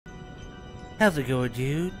How's it going,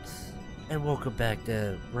 dudes? And welcome back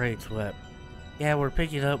to Rainswept. Yeah, we're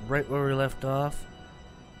picking up right where we left off.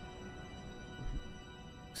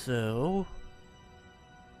 So,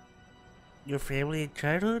 your family in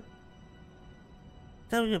childhood?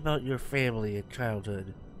 Tell me about your family in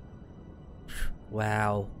childhood.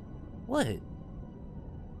 Wow. What?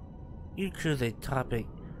 You choose a topic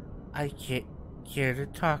I can't care to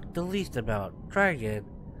talk the least about. Try again.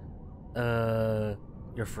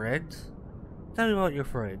 Your friends? Tell me about your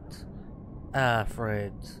friends.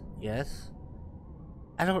 Friends. Yes?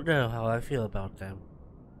 I don't know how I feel about them.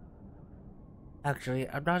 Actually,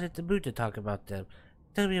 I'm not in the mood to talk about them.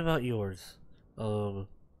 Tell me about yours. I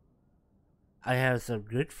have some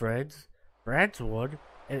good friends. Brad's one,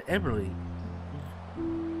 and Emily.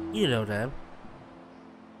 You know them.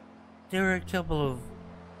 There are a couple of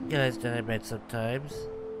guys that I met sometimes.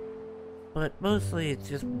 But mostly it's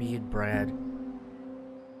just me and Brad.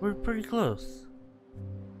 We're pretty close.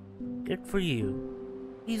 Good for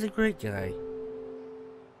you. He's a great guy.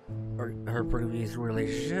 Her previous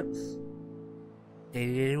relationships?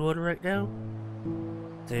 Dating anyone right now?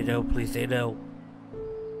 Say no, please say no.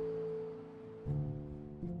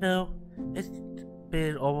 No, it's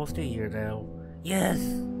been almost a year now. Yes!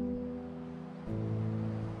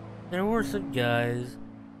 There were some guys.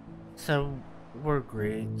 Some were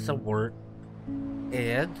great, some weren't.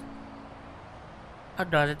 And I'm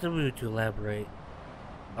not in the mood to elaborate.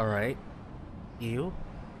 Alright. You?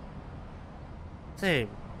 Same.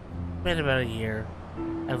 Been about a year.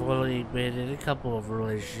 I've only been in a couple of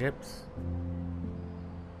relationships.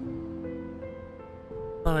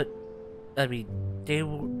 But, I mean, they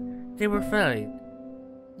were fine.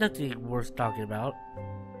 Nothing worth talking about.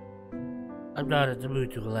 I'm not in the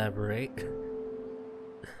mood to elaborate.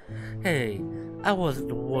 Hey, I wasn't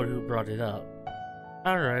the one who brought it up.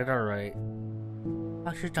 Alright.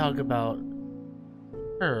 I should talk about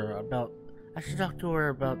her, I should talk to her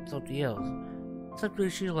about something else. Something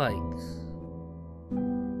she likes.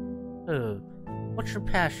 What's your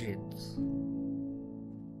passions?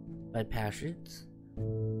 My passions?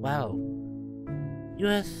 Wow. You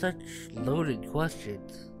ask such loaded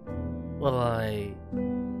questions. Well,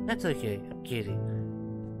 that's okay, I'm kidding.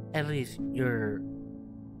 At least you're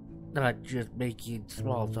not just making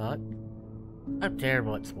small talk. I'm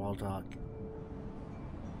terrible at small talk.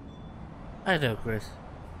 I know, Chris.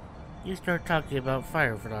 You start talking about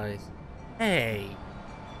fireflies. Hey!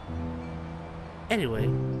 Anyway,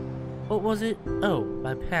 what was it? Oh,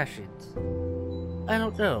 my passions. I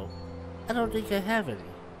don't know. I don't think I have any.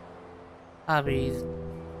 Hobbies,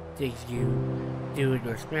 things you do in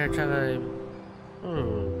your spare time.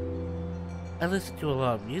 I listen to a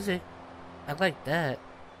lot of music. I like that.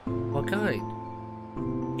 What kind?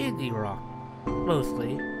 Indie rock,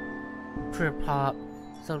 mostly. Trip hop,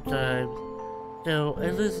 sometimes. No, I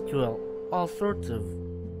listen to all sorts,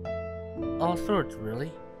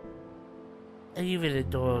 really. I even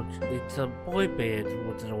indulge in some boy bands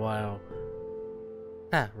once in a while.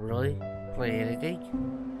 Really? Play anything?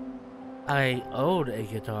 I own a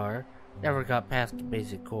guitar, never got past the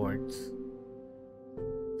basic chords.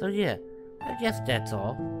 So yeah, I guess that's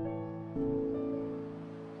all.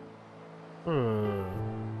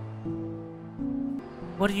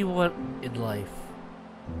 What do you want in life?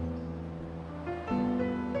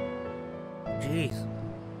 Jeez,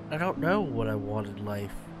 I don't know what I want in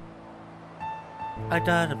life. I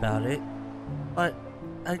thought about it, but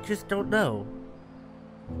I just don't know.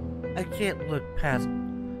 I can't look past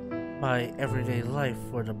my everyday life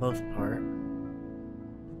for the most part.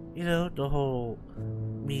 You know, the whole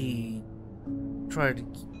me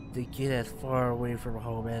trying to get as far away from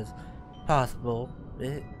home as possible.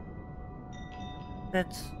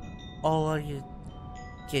 That's all I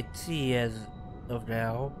can see as of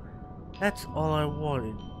now. That's all I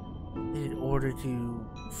wanted in order to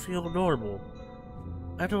feel normal.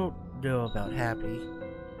 I don't know about happy.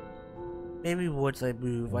 Maybe once I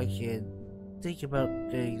move, I can think about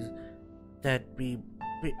things that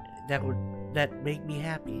make me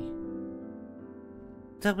happy.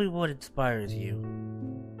 Tell me what inspires you.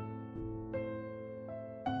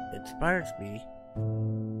 Inspires me?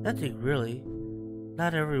 Nothing really.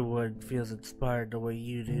 Not everyone feels inspired the way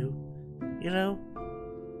you do, you know?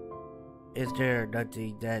 Is there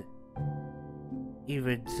nothing that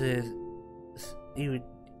even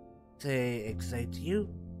say excites you?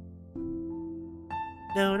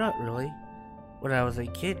 No, not really. When I was a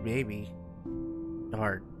kid, maybe.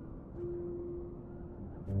 Darn.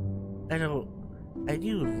 I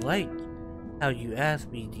do like how you ask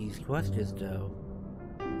me these questions though.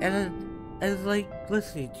 And I like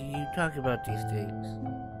listening to you talk about these things.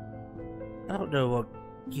 I don't know what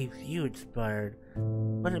keeps you inspired,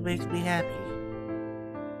 but it makes me happy.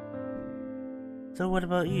 So what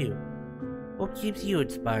about you? What keeps you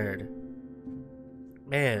inspired?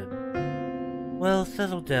 Man, well,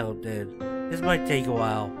 settle down then. This might take a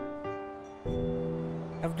while.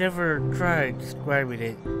 I've never tried describing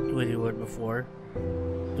it to anyone before.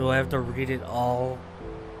 Do I have to read it all?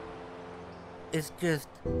 It's just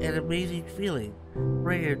an amazing feeling.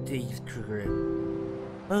 Rare things trigger it.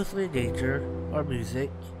 Mostly nature, or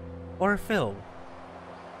music, or film.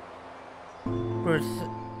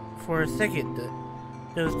 For a second,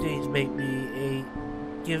 those things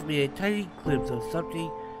give me a tiny glimpse of something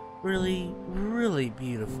really, really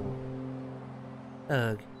beautiful.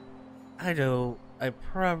 Ugh, I know I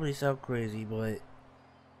probably sound crazy, but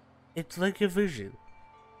it's like a vision.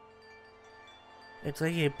 It's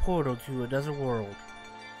like a portal to another world.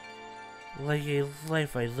 Like a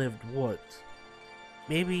life I lived once.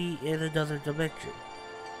 Maybe in another dimension.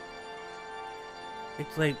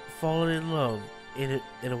 It's like falling in love in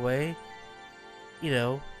a way. You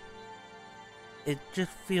know, it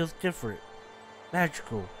just feels different.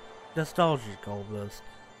 Magical. Nostalgic almost.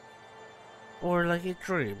 Or like a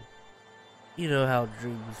dream. You know how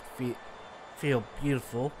dreams feel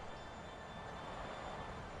beautiful.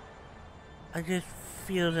 I just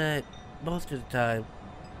feel that most of the time,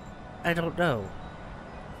 I don't know.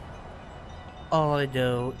 All I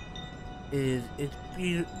know is its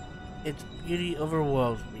beauty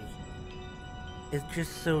overwhelms me. It's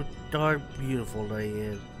just so darn beautiful,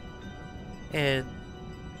 Diane. And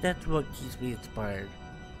that's what keeps me inspired.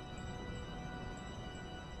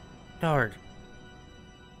 Darn.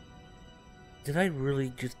 Did I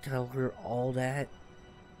really just tell her all that?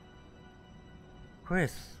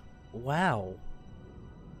 Chris, wow.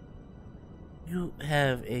 You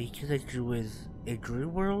have a connection with a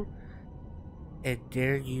dream world? And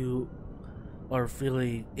there you are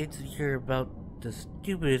feeling insecure about the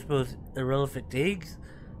stupidest, most irrelevant things?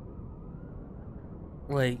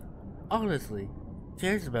 Like, honestly, who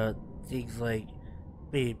cares about things like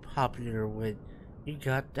being popular when you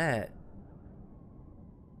got that?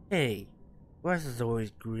 Hey, grass is always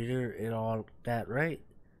greener and all that, right?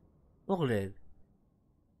 Well then,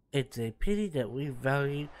 it's a pity that we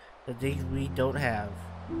value the things we don't have.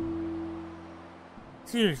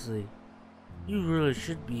 Seriously, you really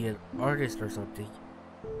should be an artist or something.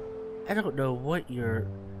 I don't know what you're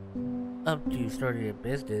up to starting a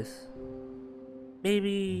business.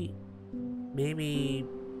 Maybe,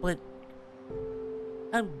 but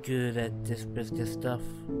I'm good at this business stuff.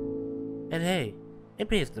 And hey, it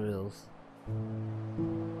pays the bills.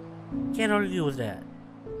 Can't argue with that.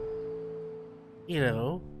 You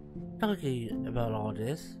know, talking about all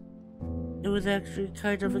this, it was actually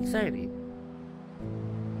kind of exciting.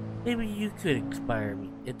 Maybe you could inspire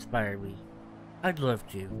me. I'd love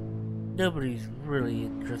to. Nobody's really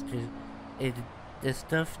interested in this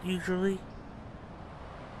stuff usually.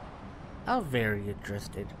 I'm very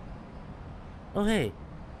interested. Oh hey,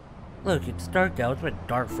 look, it's dark now. It's been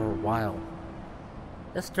dark for a while.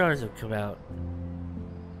 The stars have come out.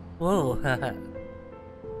 Whoa, haha.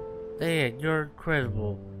 Diane, you're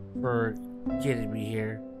incredible for getting me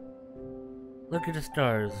here. Look at the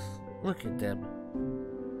stars. Look at them.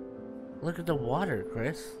 Look at the water,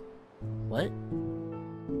 Chris. What?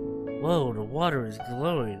 Whoa, the water is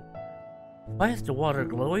glowing. Why is the water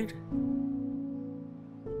glowing?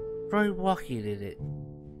 Try walking in it.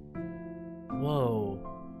 Whoa.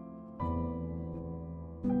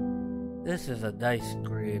 This is a nice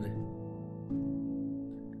screen.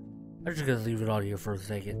 I'm just gonna leave it on here for a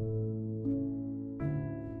second.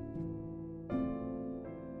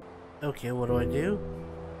 Okay, what do I do?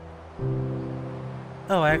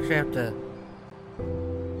 Oh, I actually have to...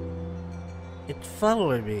 It's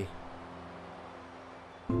following me.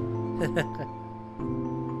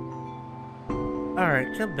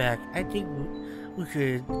 Alright, come back. I think we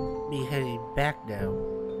should be heading back now.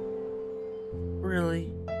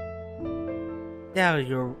 Really? Now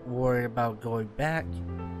you're worried about going back?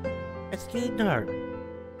 It's getting dark.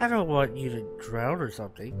 I don't want you to drown or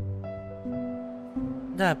something.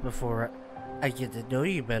 Not before I get to know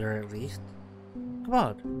you better, at least. Come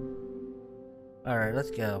on. Alright,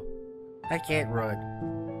 let's go. I can't run.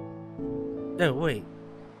 No, wait.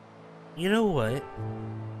 You know what?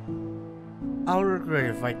 I'll regret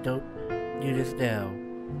if I don't do this now.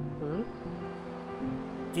 Hmm?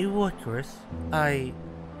 Do what, Chris? I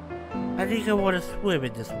think I want to swim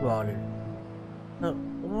in this water.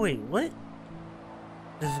 Wait, what?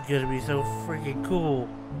 This is gonna be so freaking cool.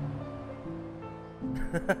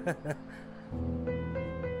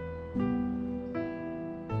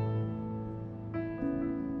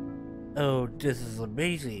 Oh, this is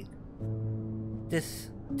amazing. This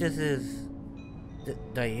is...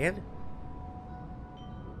 Diane?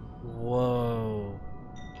 Whoa.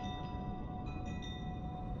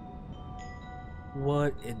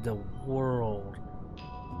 What in the world?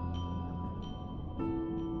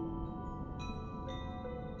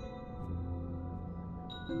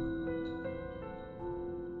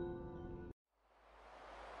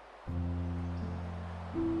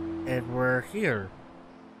 And we're here.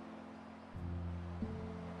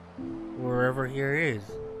 Wherever here is.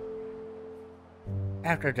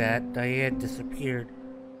 After that, Diane disappeared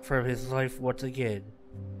from his life once again.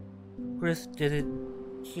 Chris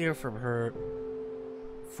didn't hear from her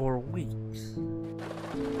for weeks.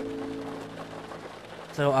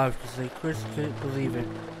 So obviously, Chris couldn't believe it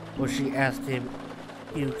when she asked him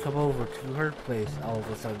to come over to her place all of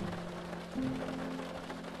a sudden.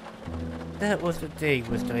 That was the thing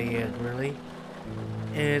with Diane, really.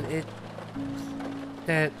 And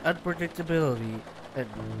that unpredictability that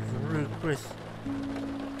drew Chris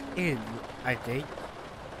in, I think.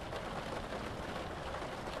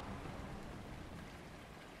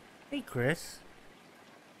 Hey, Chris.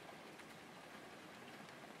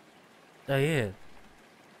 Diane.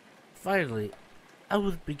 Finally, I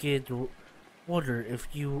was beginning to wonder if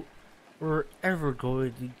you were ever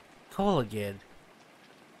going to call again.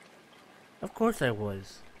 Of course I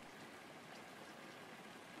was.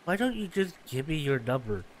 Why don't you just give me your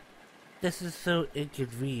number? This is so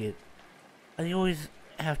inconvenient. I always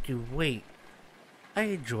have to wait. I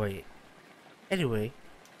enjoy it. Anyway,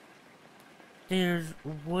 there's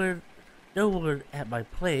no one at my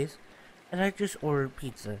place, and I just ordered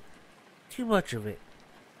pizza. Too much of it.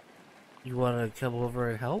 You wanna come over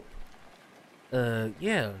and help?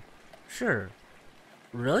 Yeah, sure.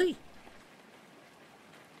 Really?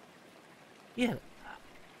 Yeah,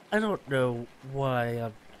 I don't know why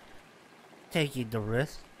I'm taking the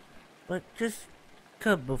risk, but just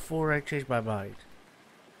come before I change my mind.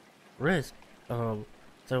 Risk? So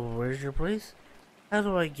where's your place? How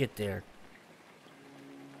do I get there?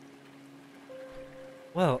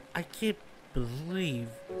 Well, I can't believe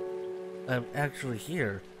I'm actually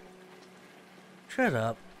here. Shut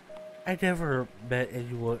up. I never met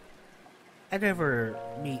anyone. I never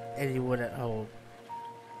meet anyone at home.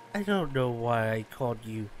 I don't know why I called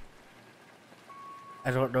you.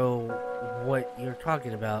 I don't know what you're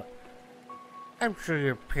talking about. I'm sure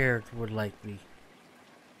your parents would like me.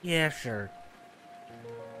 Yeah, sure.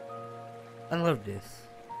 I love this.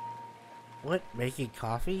 What, making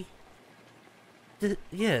coffee?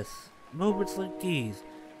 Yes, moments like these.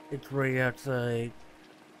 It's right outside.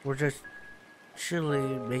 We're just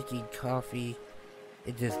chilling, making coffee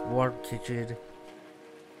in this warm kitchen.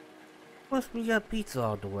 Plus, we got pizza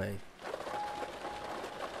on the way.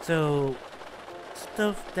 So,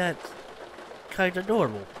 stuff that's kinda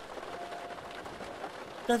normal.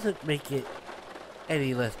 Doesn't make it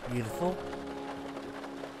any less beautiful.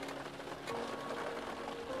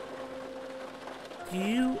 Do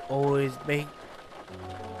you always make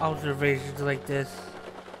observations like this?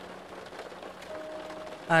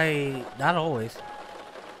 Not always.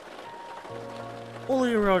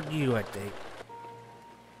 Only around you, I think.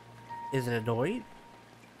 Is it annoying?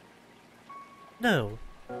 No,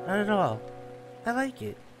 not at all. I like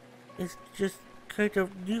it. It's just kind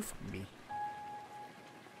of new for me.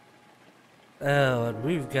 Oh, and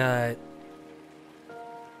we've got...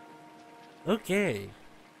 Okay.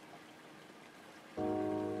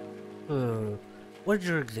 When's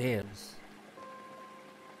your exams?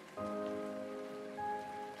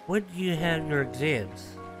 When do you have your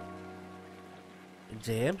exams?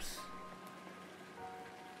 Exams?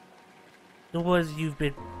 The ones you've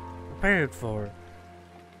been prepared for,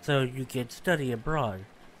 so you can study abroad.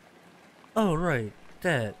 Oh, right,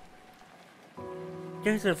 that.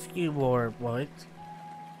 There's a few more months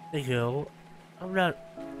to go. I'm not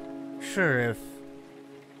sure if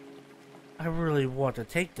I really want to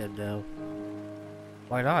take them though.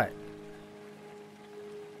 Why not?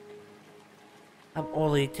 I'm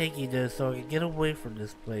only taking this so I can get away from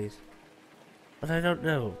this place. But I don't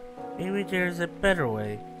know. Maybe there's a better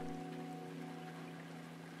way.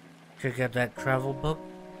 Check out that travel book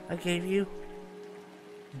I gave you.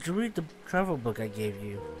 Did you read the travel book I gave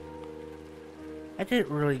you? I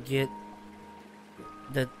didn't really get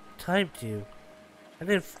the time to. I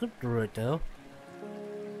didn't flip through it though.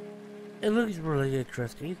 It looks really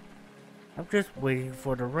interesting. I'm just waiting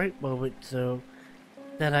for the right moment so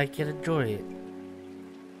that I can enjoy it.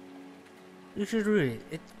 You should read it.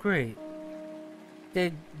 It's great.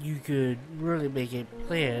 Then you could really make a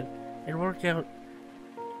plan and work out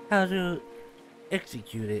how to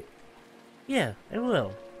execute it. Yeah, I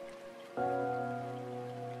will.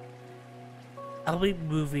 I'll be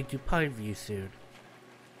moving to Pineview soon.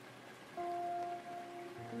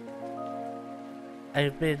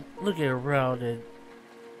 I've been looking around and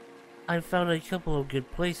I found a couple of good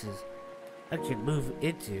places I can move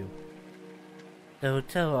into. The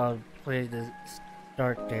hotel I'm planning to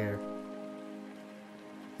start there.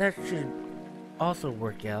 That should also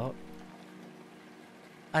work out.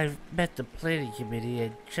 I've met the planning committee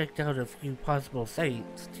and checked out a few possible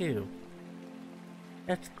sites too.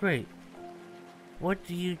 That's great. When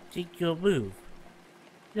do you think you'll move?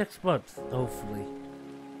 Next month, hopefully.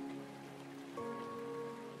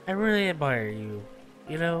 I really admire you,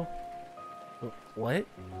 you know? What?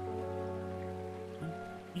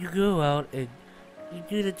 You go out and you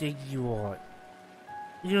do the things you want.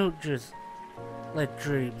 You don't just let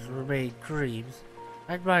dreams remain dreams.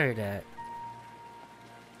 I admire that.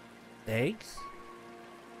 Thanks?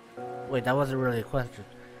 Wait, that wasn't really a question.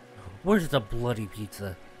 Where's the bloody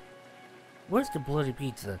pizza? Where's the bloody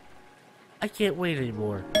pizza? I can't wait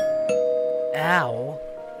anymore. Ow.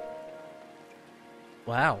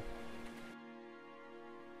 Wow.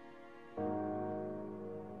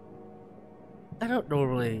 I don't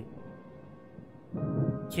normally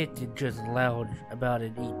get to just lounge about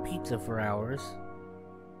and eat pizza for hours.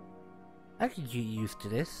 I can get used to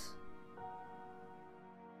this.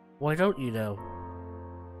 Why don't you know?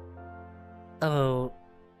 Oh,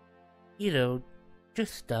 you know,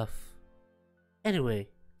 just stuff. Anyway,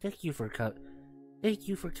 thank you for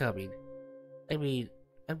coming. I mean,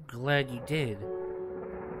 I'm glad you did.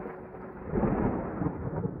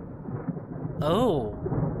 Oh!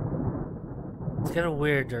 It's kind of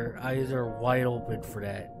weird their eyes are wide open for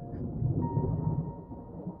that.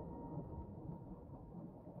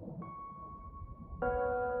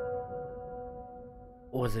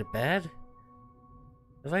 Was it bad?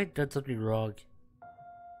 Have I done something wrong?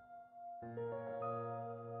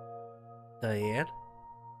 Diane?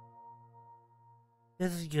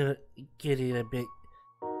 This is getting a bit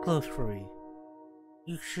close for me.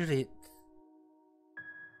 You shouldn't.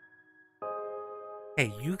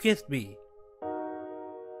 Hey, you kissed me.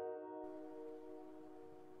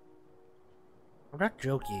 I'm not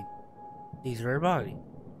joking. These are mine.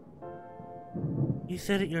 You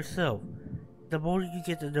said it yourself. The more you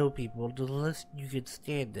get to know people, the less you can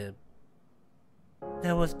stand them.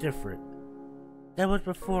 That was different. That was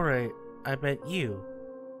before I met you.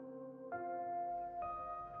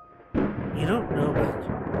 You don't know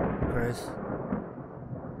me, Chris.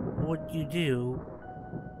 What you do,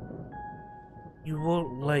 you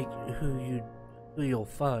won't like who you'll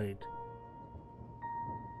find.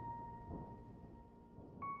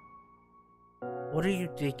 What are you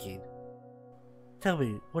thinking? Tell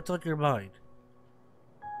me, what's on your mind?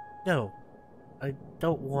 No, I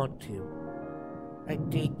don't want to. I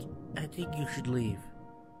think you should leave.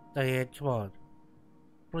 Diane, come on.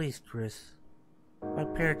 Please, Chris. My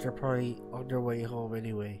parents are probably on their way home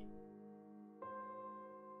anyway.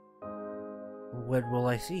 When will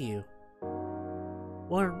I see you?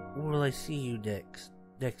 When will I see you next?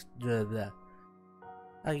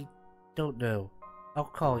 I don't know. I'll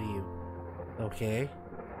call you. Okay?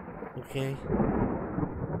 Okay?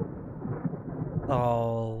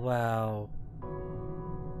 Oh, wow.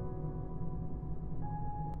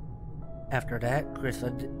 After that, Chris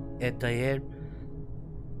and Diane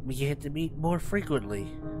began to meet more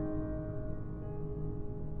frequently.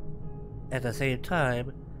 At the same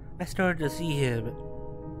time, I started to see him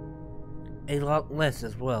a lot less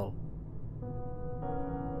as well.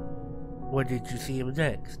 When did you see him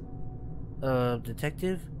next?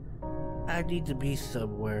 Detective? I need to be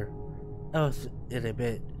somewhere else in a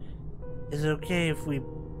bit. Is it okay if we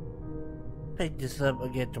pick this up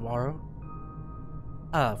again tomorrow?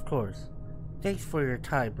 Ah, of course. Thanks for your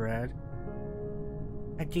time, Brad.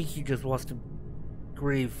 I think he just wants to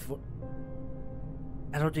grieve.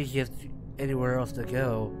 I don't think he has anywhere else to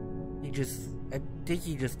go. I think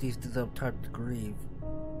he just needs some time to grieve.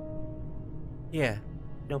 Yeah,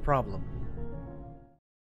 no problem.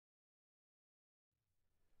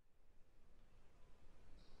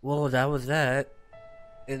 Well, that was that.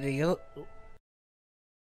 And the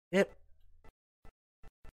Yep.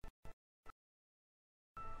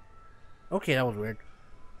 Okay, that was weird.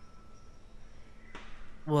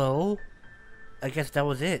 Well, I guess that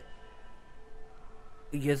was it.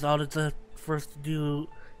 I guess all that's left for us to do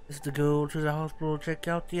is to go to the hospital and check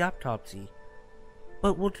out the autopsy.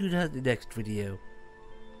 But we'll do that in the next video.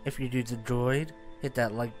 If you dudes enjoyed, hit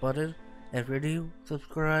that like button. If you're new,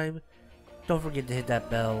 subscribe. Don't forget to hit that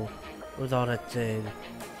bell. With all that said,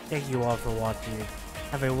 thank you all for watching.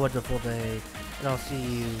 Have a wonderful day, and I'll see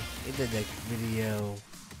you in the next video.